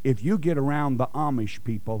 If you get around the Amish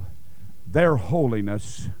people, their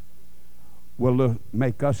holiness will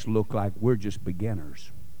make us look like we're just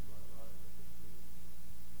beginners.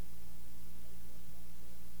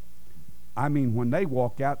 I mean, when they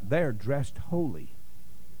walk out, they're dressed holy.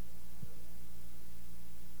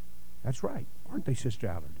 That's right. Aren't they, Sister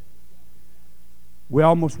Allard? We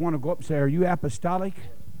almost want to go up and say, are you apostolic?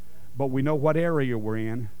 But we know what area we're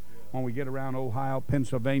in. When we get around Ohio,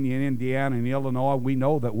 Pennsylvania, and Indiana, and Illinois, we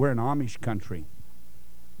know that we're an Amish country.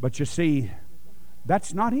 But you see,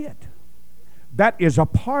 that's not it. That is a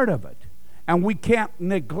part of it. And we can't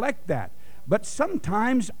neglect that. But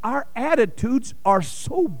sometimes our attitudes are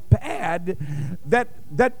so bad that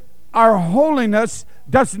our holiness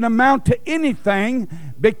doesn't amount to anything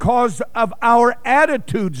because of our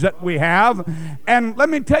attitudes that we have. And let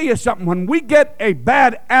me tell you something. When we get a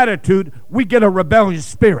bad attitude, we get a rebellious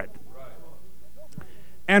spirit.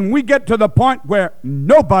 And we get to the point where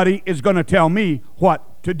nobody is going to tell me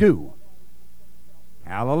what to do.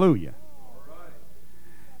 Hallelujah.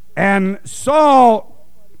 And Saul,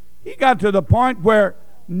 he got to the point where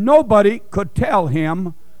nobody could tell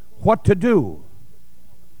him what to do.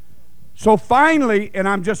 So finally, and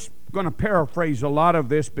I'm just going to paraphrase a lot of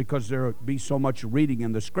this because there would be so much reading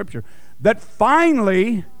in the scripture, that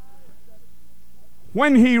finally,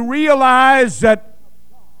 when he realized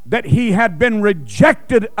that he had been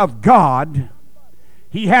rejected of God,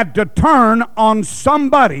 he had to turn on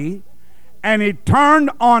somebody, and he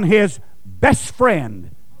turned on his best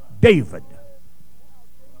friend, David.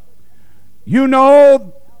 You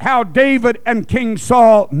know how David and King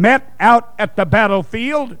Saul met out at the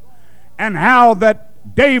battlefield, and how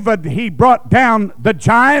that David, he brought down the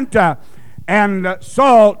giant, and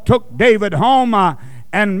Saul took David home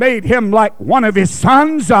and made him like one of his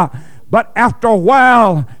sons. But after a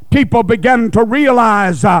while, people began to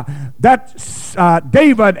realize that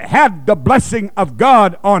David had the blessing of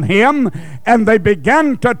God on him, and they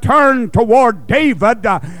began to turn toward David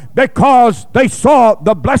because they saw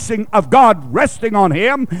the blessing of God resting on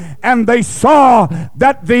him, and they saw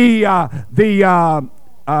that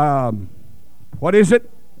what is it?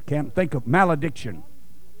 Can't think of malediction.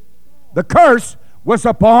 The curse was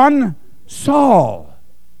upon Saul.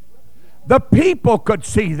 The people could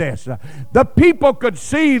see this. The people could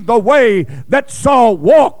see the way that Saul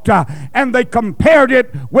walked, and they compared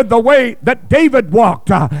it with the way that David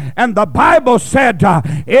walked. And the Bible said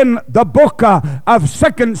in the book of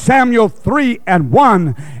 2 Samuel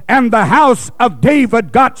 3:1, and the house of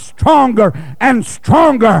David got stronger and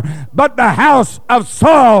stronger, but the house of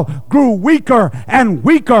Saul grew weaker and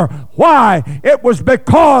weaker. Why? It was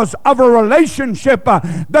because of a relationship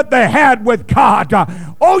that they had with God.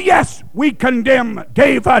 Oh yes, we condemn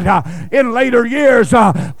David in later years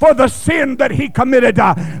for the sin that he committed,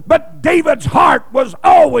 but David's heart was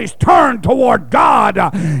always turned toward God.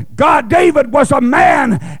 David was a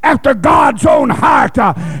man after God's own heart.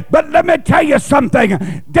 But let me tell you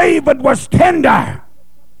something. David was tender.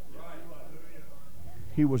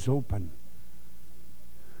 He was open.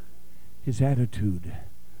 His attitude,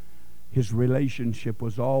 his relationship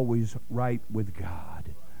was always right with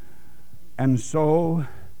God. And so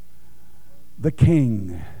the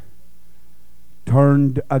king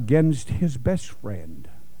turned against his best friend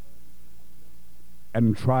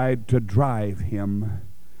and tried to drive him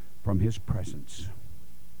from his presence.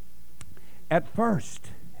 At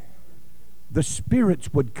first, the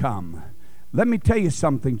spirits would come. Let me tell you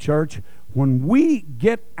something, church. When we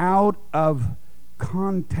get out of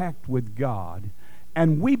contact with God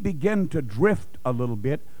and we begin to drift a little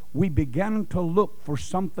bit, we begin to look for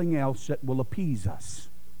something else that will appease us.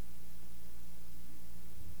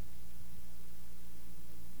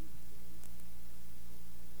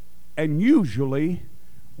 And usually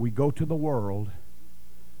we go to the world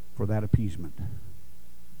for that appeasement,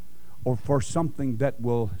 or for something that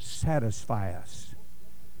will satisfy us.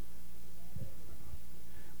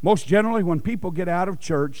 Most generally, when people get out of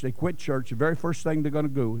church, they quit church, the very first thing they're going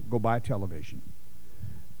to do is go buy a television.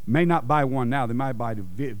 May not buy one now. They might buy the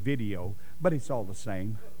video, but it's all the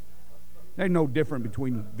same. There's no difference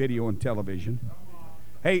between video and television.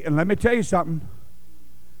 Hey, and let me tell you something.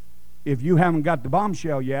 If you haven't got the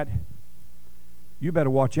bombshell yet, you better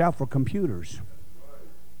watch out for computers.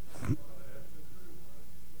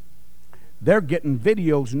 They're getting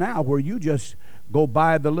videos now where you just go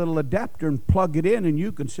buy the little adapter and plug it in, and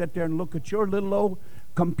you can sit there and look at your little old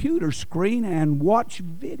computer screen and watch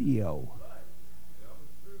video.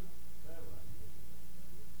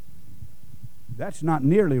 That's not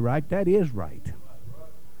nearly right. That is right.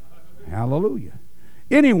 Hallelujah.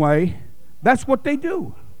 Anyway, that's what they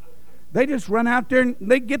do. They just run out there and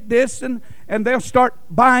they get this, and they'll start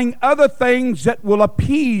buying other things that will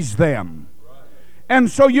appease them. And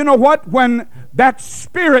so you know what? When that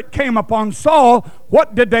spirit came upon Saul,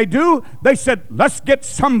 what did they do? They said, let's get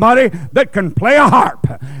somebody that can play a harp.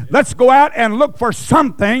 Let's go out and look for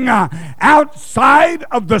something outside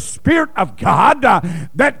of the Spirit of God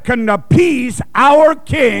that can appease our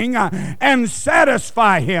king and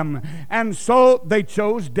satisfy him. And so they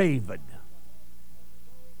chose David.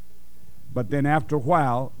 But then after a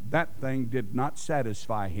while, that thing did not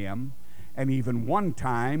satisfy him. And even one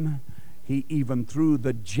time, he even threw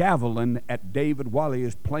the javelin at David while he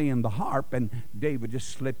was playing the harp, and David just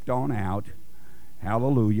slipped on out.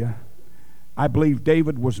 Hallelujah. I believe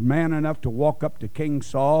David was man enough to walk up to King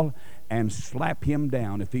Saul and slap him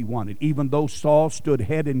down if he wanted. Even though Saul stood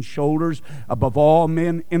head and shoulders above all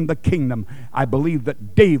men in the kingdom, I believe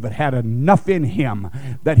that David had enough in him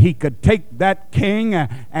that he could take that king,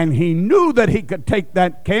 and he knew that he could take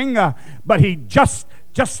that king, but he just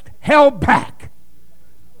held back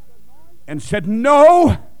and said,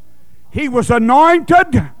 no, he was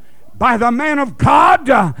anointed by the man of God,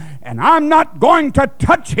 and I'm not going to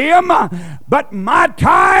touch him, but my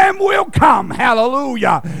time will come.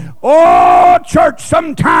 Hallelujah. Oh, church,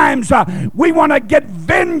 sometimes we want to get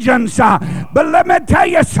vengeance, but let me tell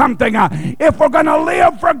you something. If we're going to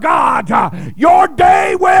live for God, your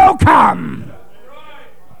day will come.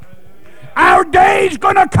 Our day's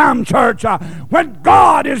going to come, church, when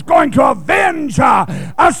God is going to avenge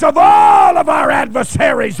us of all of our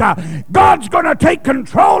adversaries. God's going to take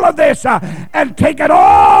control of this and take it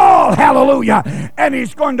all, hallelujah, and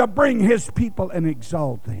he's going to bring his people and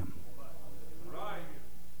exalt them.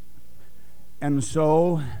 And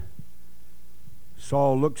so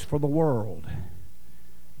Saul looks for the world.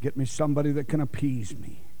 Get me somebody that can appease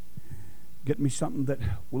me. Get me something that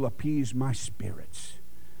will appease my spirits.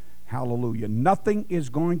 Hallelujah. Nothing is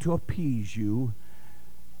going to appease you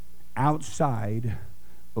outside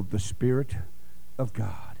of the Spirit of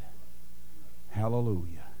God.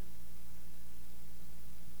 Hallelujah.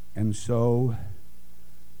 And so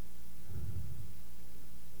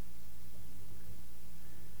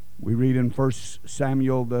we read in 1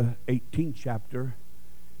 Samuel, the 18th chapter,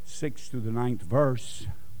 6th to the 9th verse,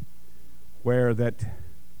 where that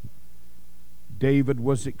David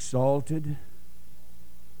was exalted,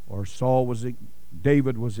 or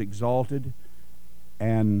David was exalted,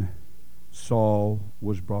 and Saul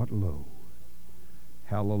was brought low.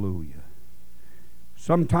 Hallelujah.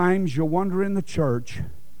 Sometimes you wonder in the church,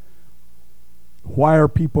 why are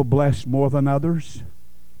people blessed more than others?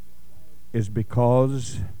 Is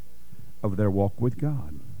because of their walk with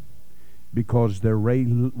God. Because their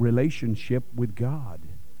relationship with God.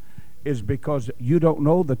 Is because you don't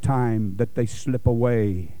know the time that they slip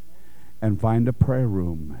away and find a prayer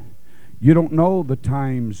room. You don't know the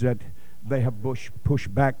times that they have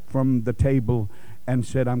pushed back from the table and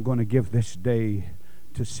said, I'm going to give this day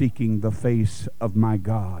to seeking the face of my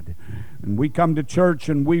God. And we come to church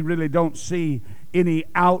and we really don't see any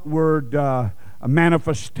outward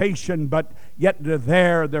manifestation, but yet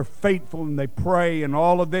they're faithful and they pray and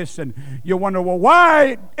all of this, and you wonder, well,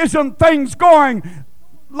 why isn't things going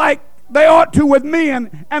like they ought to with me,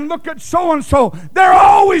 and look at so-and-so. They're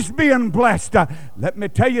always being blessed. Let me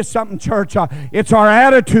tell you something, church. It's our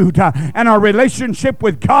attitude and our relationship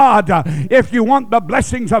with God. If you want the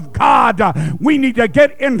blessings of God, we need to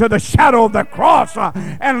get into the shadow of the cross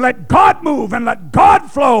and let God move and let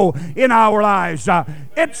God flow in our lives.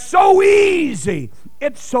 It's so easy.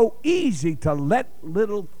 It's so easy to let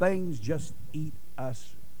little things just eat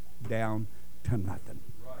us down to nothing.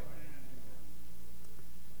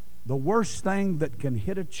 The worst thing that can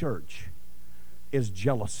hit a church is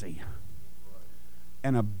jealousy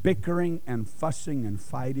and a bickering and fussing and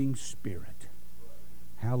fighting spirit.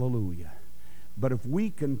 Hallelujah. But if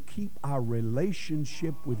we can keep our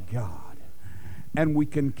relationship with God and we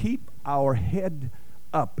can keep our head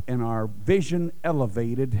up and our vision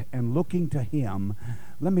elevated and looking to Him,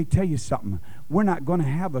 let me tell you something. We're not going to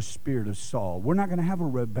have a spirit of Saul. We're not going to have a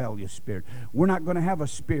rebellious spirit. We're not going to have a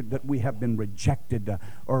spirit that we have been rejected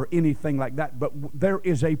or anything like that. But there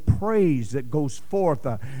is a praise that goes forth.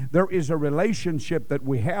 There is a relationship that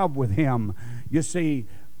we have with Him. You see,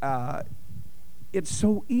 it's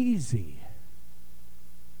so easy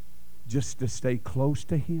just to stay close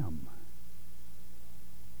to Him.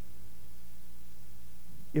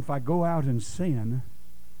 If I go out and sin,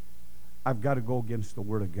 I've got to go against the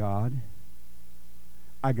Word of God.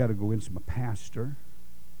 I got to go against my pastor.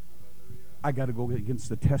 I got to go against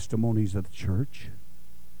the testimonies of the church.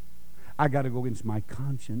 I got to go against my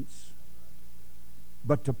conscience.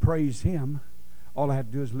 But to praise Him, all I have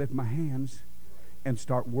to do is lift my hands and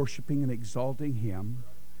start worshiping and exalting Him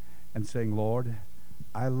and saying, Lord,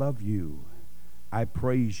 I love You. I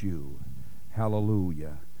praise You.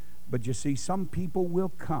 Hallelujah. But you see, some people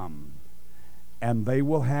will come and they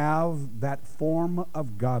will have that form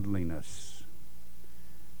of godliness.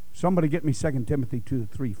 Somebody get me 2 Timothy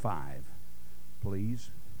 2:3-5,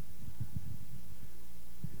 please.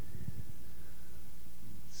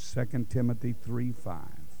 2 Timothy 3:5.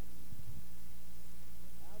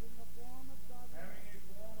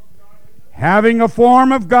 Having a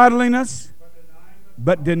form of godliness,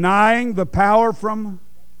 but denying the power from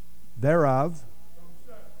thereof.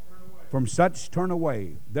 From such turn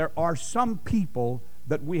away. There are some people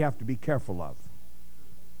that we have to be careful of.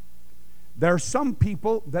 There are some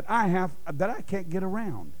people that I can't get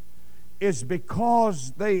around. It's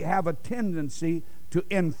because they have a tendency to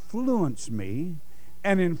influence me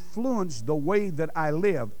and influence the way that I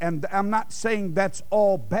live. And I'm not saying that's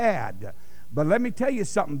all bad. But let me tell you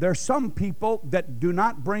something. There's some people that do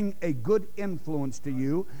not bring a good influence to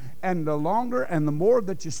you, and the longer and the more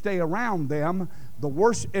that you stay around them, the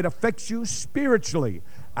worse it affects you spiritually.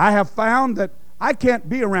 I have found that I can't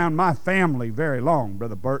be around my family very long,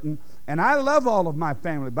 Brother Burton, and I love all of my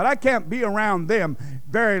family, but I can't be around them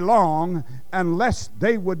very long unless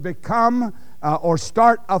they would become or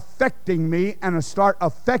start affecting me and start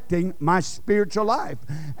affecting my spiritual life.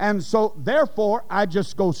 And so, therefore, I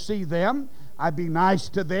just go see them. I be nice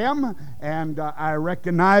to them, and I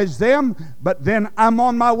recognize them, but then I'm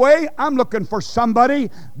on my way. I'm looking for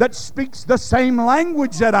somebody that speaks the same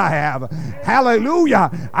language that I have.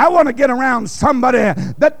 Hallelujah. I want to get around somebody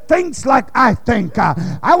that thinks like I think.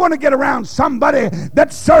 I want to get around somebody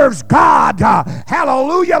that serves God.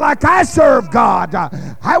 Hallelujah, like I serve God.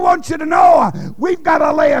 I want you to know we've got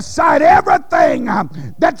to lay aside everything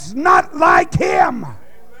that's not like Him.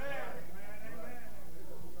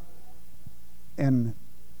 And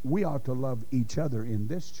we ought to love each other in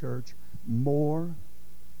this church more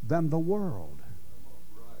than the world.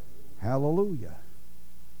 Hallelujah.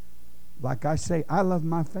 Like I say, I love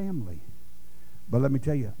my family. But let me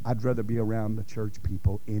tell you, I'd rather be around the church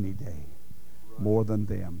people any day more than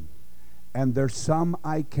them. And there's some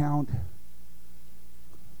I count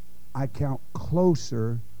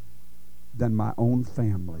closer than my own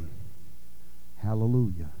family.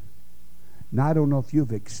 Hallelujah. Now, I don't know if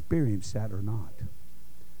you've experienced that or not.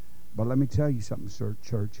 But let me tell you something, sir,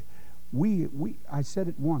 church. I said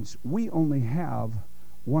it once. We only have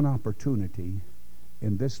one opportunity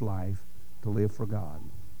in this life to live for God.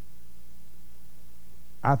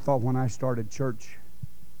 I thought when I started church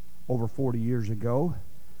over 40 years ago,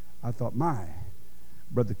 I thought, my,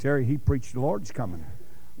 Brother Terry, he preached the Lord's coming.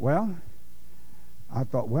 Well, I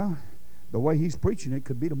thought, well, the way he's preaching it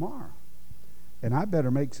could be tomorrow. And I better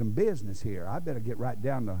make some business here. I better get right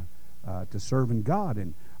down to serving God.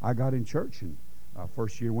 And I got in church, and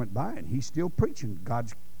first year went by, and he's still preaching.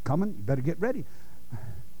 God's coming. You better get ready.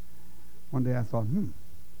 One day I thought,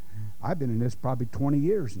 I've been in this probably 20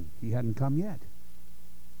 years, and he hadn't come yet.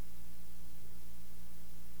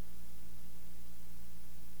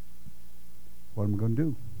 What am I going to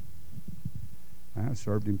do? I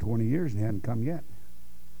served him 20 years, and he hadn't come yet.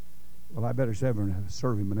 Well, I better serve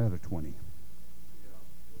him another 20.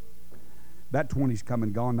 That 20's come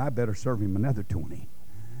and gone. I better serve him another 20.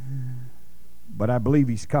 But I believe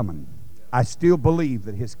he's coming. I still believe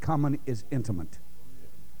that his coming is intimate.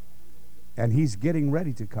 And he's getting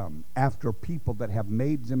ready to come after people that have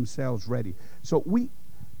made themselves ready. So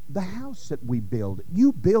the house that we build,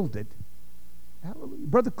 you build it. Hallelujah.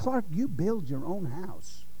 Brother Clark, you build your own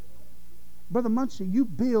house. Brother Muncie, you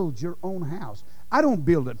build your own house. I don't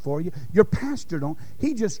build it for you. Your pastor don't.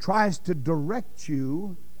 He just tries to direct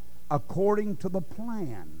you according to the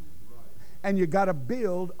plan. And you got to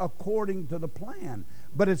build according to the plan.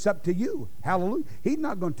 But it's up to you. Hallelujah. He's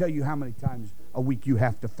not going to tell you how many times a week you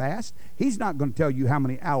have to fast. He's not going to tell you how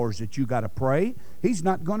many hours that you got to pray. He's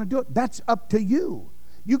not going to do it. That's up to you.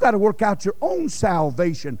 You got to work out your own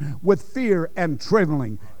salvation with fear and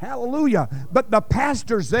trembling. Hallelujah. But the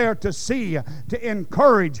pastor's there to see, to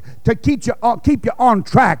encourage, to keep you on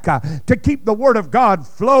track, to keep the Word of God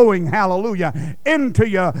flowing, hallelujah, into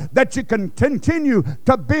you, that you can continue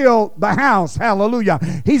to build the house. Hallelujah.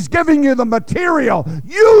 He's giving you the material.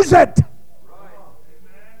 Use it.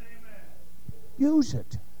 Use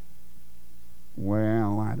it.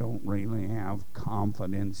 Well, I don't really have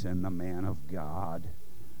confidence in the man of God.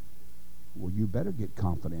 Well, you better get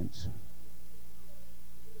confidence.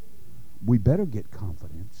 We better get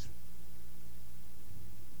confidence.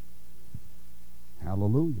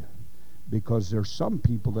 Hallelujah. Because there's some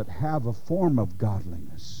people that have a form of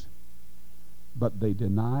godliness, but they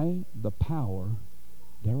deny the power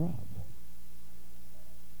thereof.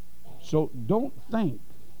 So don't think,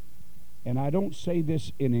 and I don't say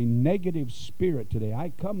this in a negative spirit today.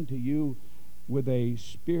 I come to you with a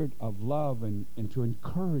spirit of love and to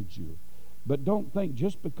encourage you. But don't think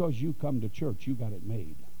just because you come to church, you got it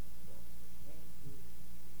made.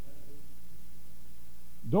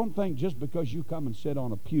 Don't think just because you come and sit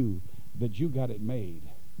on a pew that you got it made.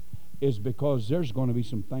 Is because there's going to be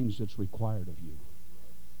some things that's required of you.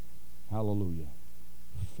 Hallelujah.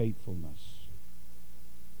 Faithfulness.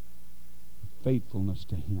 Faithfulness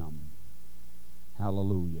to Him.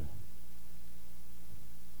 Hallelujah.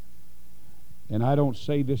 And I don't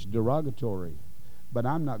say this derogatory, but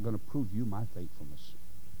I'm not going to prove you my faithfulness.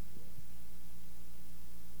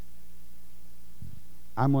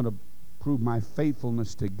 I'm going to prove my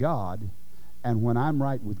faithfulness to God, and when I'm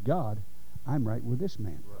right with God, I'm right with this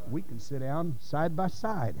man. We can sit down side by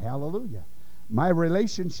side. Hallelujah. My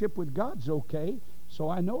relationship with God's okay, so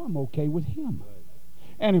I know I'm okay with Him.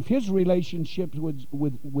 And if his relationship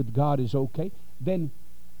with God is okay, then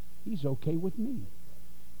He's okay with me.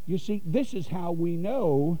 You see, this is how we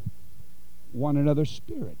know one another's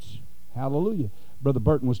spirits. Hallelujah. Brother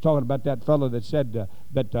Burton was talking about that fellow that said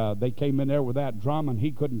that they came in there with that drum and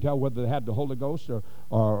he couldn't tell whether they had the Holy Ghost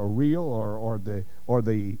or real or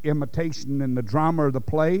the imitation in the drama or the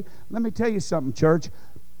play. Let me tell you something, church.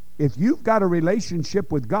 If you've got a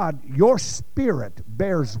relationship with God, your spirit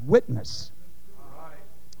bears witness.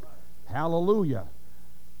 Hallelujah.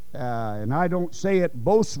 And I don't say it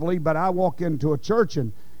boastfully, but I walk into a church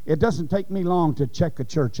and it doesn't take me long to check a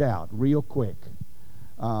church out real quick.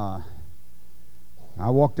 I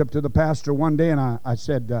walked up to the pastor one day and I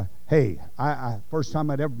said, hey, first time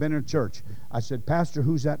I'd ever been in a church. I said, Pastor,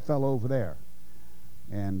 who's that fellow over there?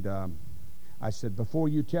 And I said, before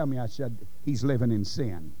you tell me, I said, he's living in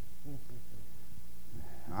sin.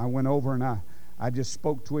 I went over and I just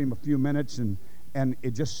spoke to him a few minutes and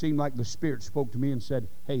it just seemed like the Spirit spoke to me and said,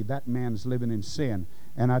 hey, that man's living in sin.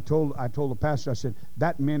 And I told the pastor, I said,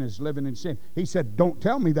 that man is living in sin. He said, don't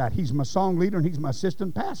tell me that. He's my song leader and he's my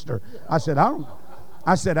assistant pastor. I said,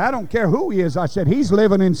 I don't care who he is. I said, he's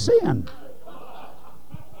living in sin.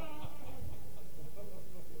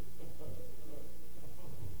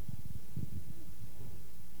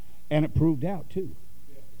 And it proved out too.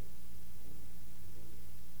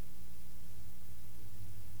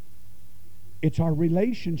 It's our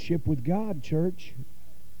relationship with God, church.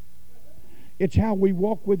 It's how we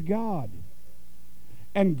walk with God.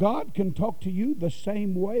 And God can talk to you the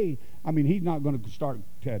same way. I mean, He's not going to start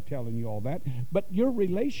telling you all that. But your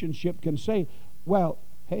relationship can say, well,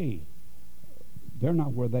 hey, they're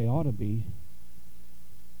not where they ought to be.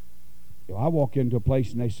 I walk into a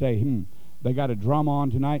place and they say, they got a drum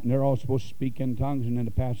on tonight and they're all supposed to speak in tongues. And then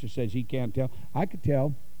the pastor says he can't tell. I could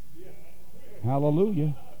tell.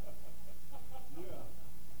 Hallelujah.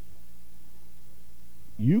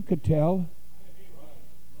 You could tell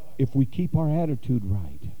if we keep our attitude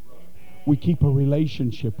right. We keep a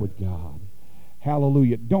relationship with God.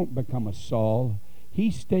 Hallelujah. Don't become a Saul.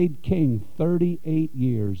 He stayed king 38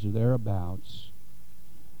 years or thereabouts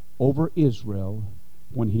over Israel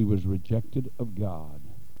when he was rejected of God.